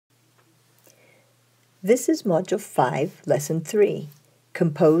This is Module 5, Lesson 3.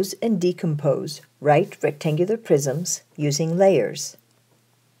 Compose and decompose. Write rectangular prisms using layers.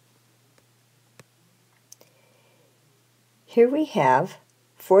 Here we have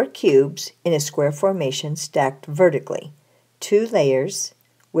 4 cubes in a square formation stacked vertically, 2 layers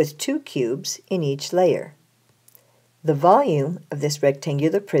with 2 cubes in each layer. The volume of this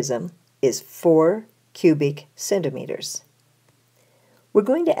rectangular prism is 4 cubic centimeters. We're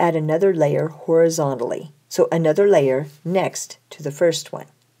going to add another layer horizontally, so another layer next to the first one.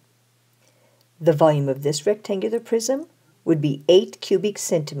 The volume of this rectangular prism would be 8 cubic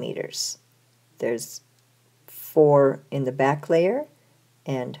centimeters. There's 4 in the back layer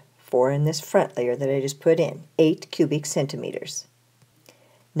and 4 in this front layer that I just put in, 8 cubic centimeters.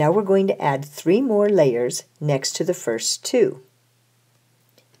 Now we're going to add 3 more layers next to the first 2.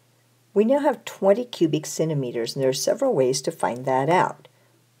 We now have 20 cubic centimeters, and there are several ways to find that out.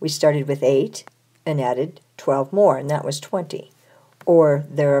 We started with 8 and added 12 more, and that was 20. Or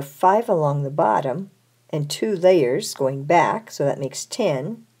there are 5 along the bottom and 2 layers going back, so that makes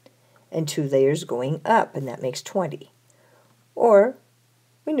 10, and 2 layers going up, and that makes 20. Or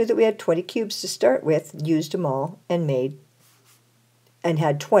we knew that we had 20 cubes to start with, used them all, and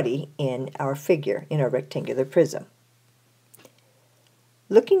had 20 in our figure, in our rectangular prism.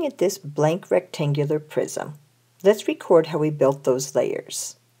 Looking at this blank rectangular prism, let's record how we built those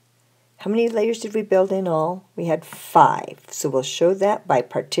layers. How many layers did we build in all? We had 5, so we'll show that by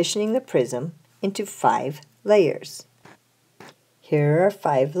partitioning the prism into 5 layers. Here are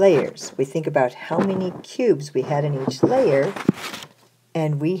 5 layers. We think about how many cubes we had in each layer,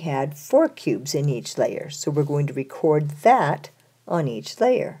 and we had 4 cubes in each layer, so we're going to record that on each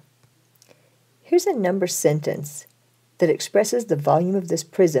layer. Here's a number sentence that expresses the volume of this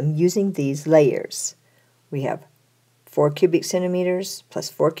prism using these layers. We have 4 cubic centimeters plus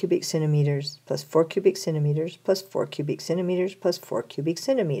 4 cubic centimeters plus 4 cubic centimeters plus 4 cubic centimeters plus 4 cubic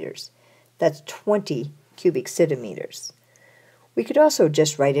centimeters. That's 20 cubic centimeters. We could also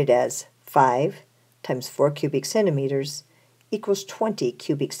just write it as 5 times 4 cubic centimeters equals 20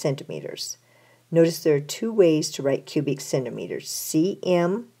 cubic centimeters. Notice there are 2 ways to write cubic centimeters.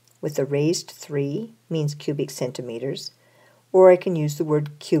 cm with a raised 3 means cubic centimeters, or I can use the word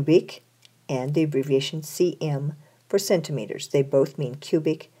cubic and the abbreviation cm for centimeters. They both mean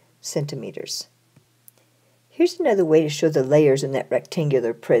cubic centimeters. Here's another way to show the layers in that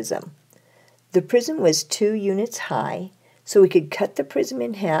rectangular prism. The prism was 2 units high, so we could cut the prism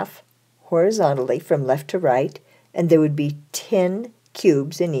in half horizontally from left to right, and there would be 10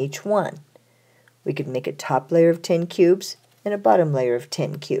 cubes in each one. We could make a top layer of 10 cubes and a bottom layer of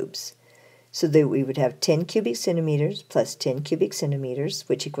 10 cubes. So that we would have 10 cubic centimeters plus 10 cubic centimeters,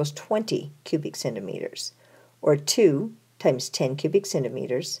 which equals 20 cubic centimeters. Or 2 times 10 cubic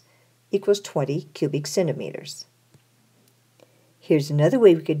centimeters equals 20 cubic centimeters. Here's another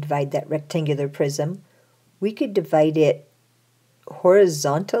way we could divide that rectangular prism. We could divide it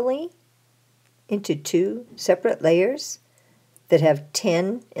horizontally into 2 separate layers that have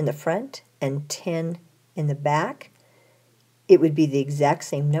 10 in the front and 10 in the back. It would be the exact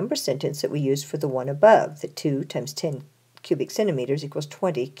same number sentence that we used for the one above. The 2 times 10 cubic centimeters equals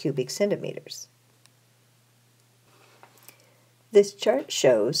 20 cubic centimeters. This chart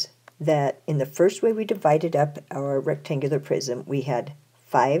shows that in the first way we divided up our rectangular prism, we had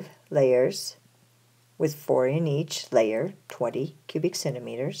 5 layers with 4 in each layer, 20 cubic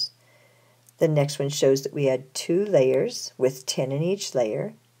centimeters. The next one shows that we had 2 layers with 10 in each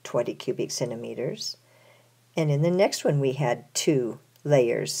layer, 20 cubic centimeters. And in the next one we had 2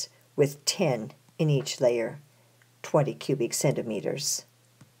 layers with 10 in each layer, 20 cubic centimeters.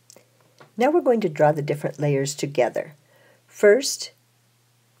 Now we're going to draw the different layers together. First,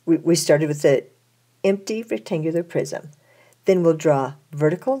 we started with the empty rectangular prism. Then we'll draw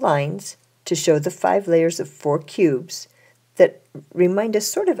vertical lines to show the 5 layers of 4 cubes that remind us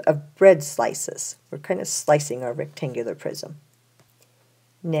sort of bread slices. We're kind of slicing our rectangular prism.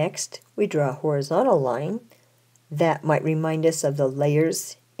 Next, we draw a horizontal line that might remind us of the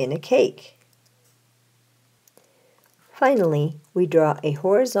layers in a cake. Finally, we draw a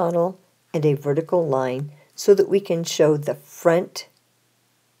horizontal and a vertical line so that we can show the front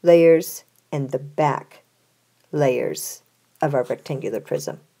layers and the back layers of our rectangular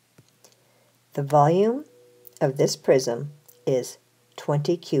prism. The volume of this prism is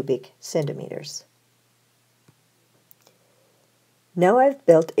 20 cubic centimeters. Now I've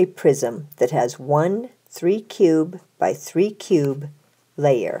built a prism that has one 3 cube by 3 cube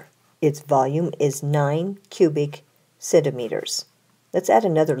layer. Its volume is 9 cubic centimeters. Let's add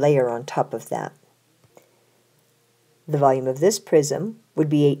another layer on top of that. The volume of this prism would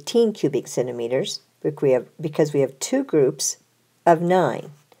be 18 cubic centimeters, because we have two groups of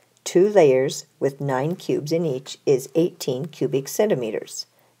 9. 2 layers with 9 cubes in each is 18 cubic centimeters.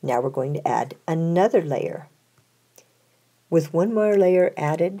 Now we're going to add another layer. With one more layer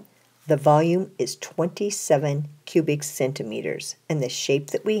added, the volume is 27 cubic centimeters, and the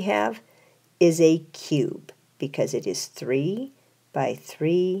shape that we have is a cube because it is 3 by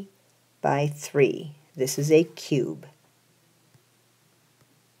 3 by 3. This is a cube.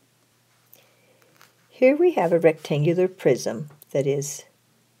 Here we have a rectangular prism that is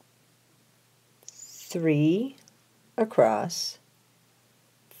 3 across,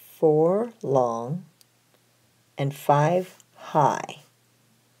 4 long, and 5 high.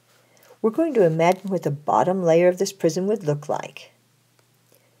 We're going to imagine what the bottom layer of this prism would look like.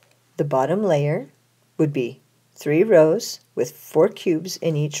 The bottom layer would be 3 rows with 4 cubes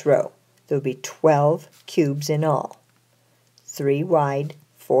in each row. There would be 12 cubes in all. 3 wide,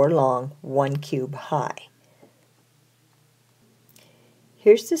 4 long, 1 cube high.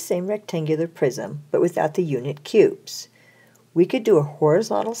 Here's the same rectangular prism, but without the unit cubes. We could do a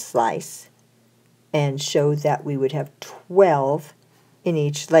horizontal slice and show that we would have 12 in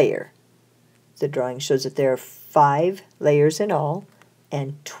each layer. The drawing shows that there are 5 layers in all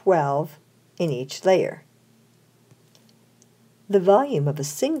and 12 in each layer. The volume of a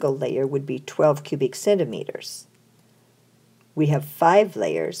single layer would be 12 cubic centimeters. We have 5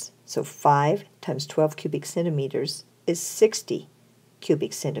 layers, so 5 times 12 cubic centimeters is 60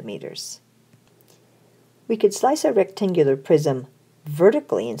 cubic centimeters. We could slice a rectangular prism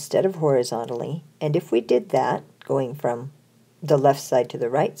vertically instead of horizontally, and if we did that, going from the left side to the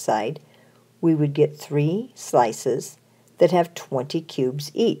right side, we would get 3 slices that have 20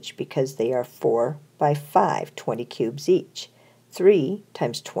 cubes each because they are 4 by 5, 20 cubes each. 3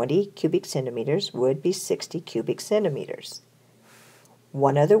 times 20 cubic centimeters would be 60 cubic centimeters.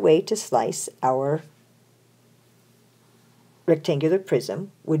 One other way to slice our rectangular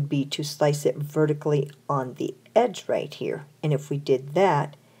prism would be to slice it vertically on the edge right here. And if we did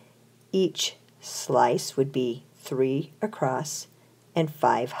that, each slice would be 3 across and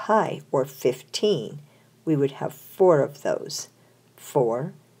 5 high, or 15. We would have 4 of those.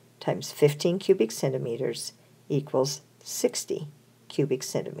 4 times 15 cubic centimeters equals 60 cubic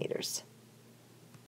centimeters.